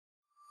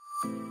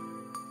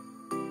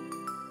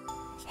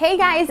Hey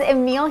guys,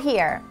 Emil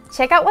here.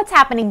 Check out what's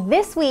happening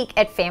this week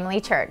at Family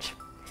Church.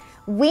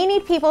 We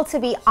need people to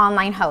be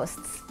online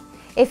hosts.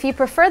 If you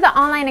prefer the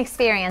online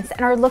experience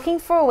and are looking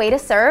for a way to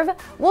serve,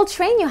 we'll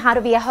train you how to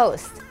be a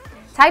host.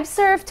 Type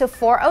serve to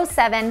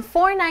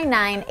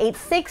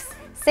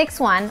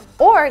 407-499-8661,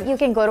 or you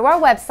can go to our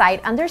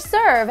website under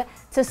serve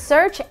to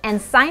search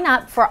and sign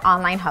up for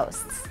online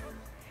hosts.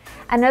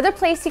 Another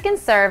place you can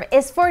serve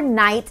is for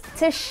Night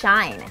to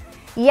Shine.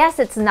 Yes,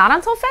 it's not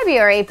until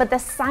February, but the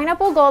sign up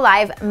will go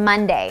live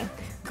Monday.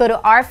 Go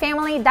to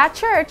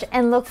ourfamily.church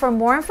and look for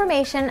more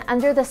information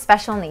under the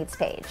special needs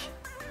page.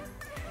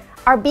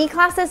 Our B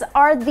classes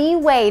are the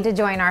way to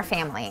join our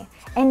family,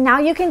 and now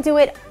you can do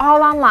it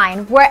all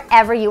online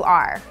wherever you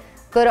are.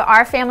 Go to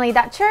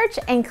ourfamily.church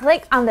and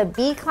click on the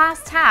B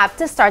class tab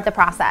to start the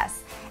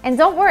process. And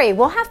don't worry,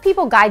 we'll have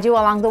people guide you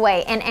along the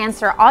way and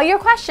answer all your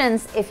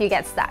questions if you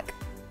get stuck.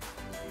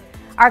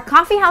 Our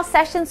coffee house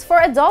sessions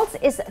for adults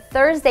is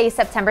Thursday,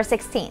 September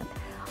 16th.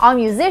 All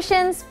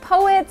musicians,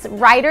 poets,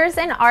 writers,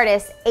 and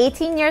artists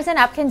 18 years and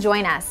up can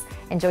join us.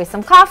 Enjoy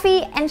some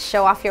coffee and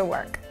show off your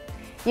work.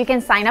 You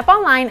can sign up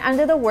online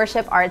under the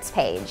Worship Arts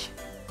page.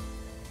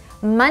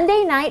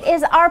 Monday night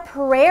is our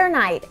prayer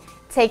night.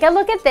 Take a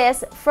look at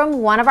this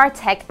from one of our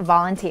tech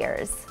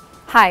volunteers.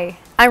 Hi,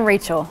 I'm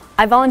Rachel.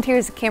 I volunteer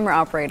as a camera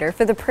operator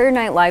for the Prayer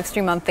Night live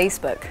stream on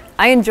Facebook.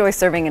 I enjoy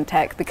serving in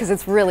tech because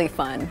it's really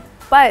fun.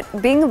 But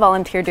being a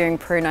volunteer during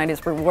prayer night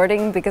is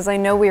rewarding because I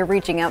know we are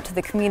reaching out to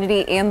the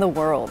community and the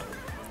world.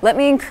 Let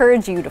me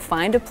encourage you to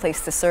find a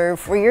place to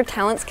serve where your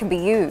talents can be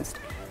used.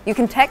 You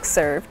can text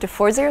SERVE to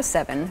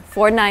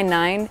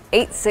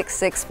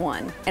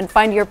 407-499-8661 and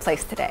find your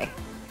place today.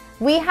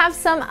 We have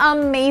some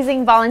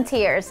amazing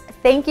volunteers.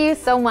 Thank you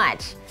so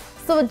much.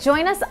 So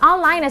join us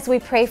online as we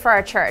pray for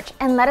our church,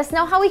 and let us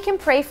know how we can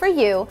pray for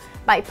you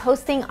by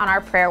posting on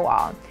our prayer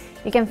wall.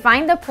 You can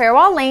find the prayer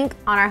wall link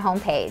on our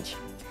homepage.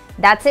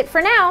 That's it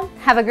for now.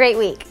 Have a great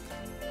week.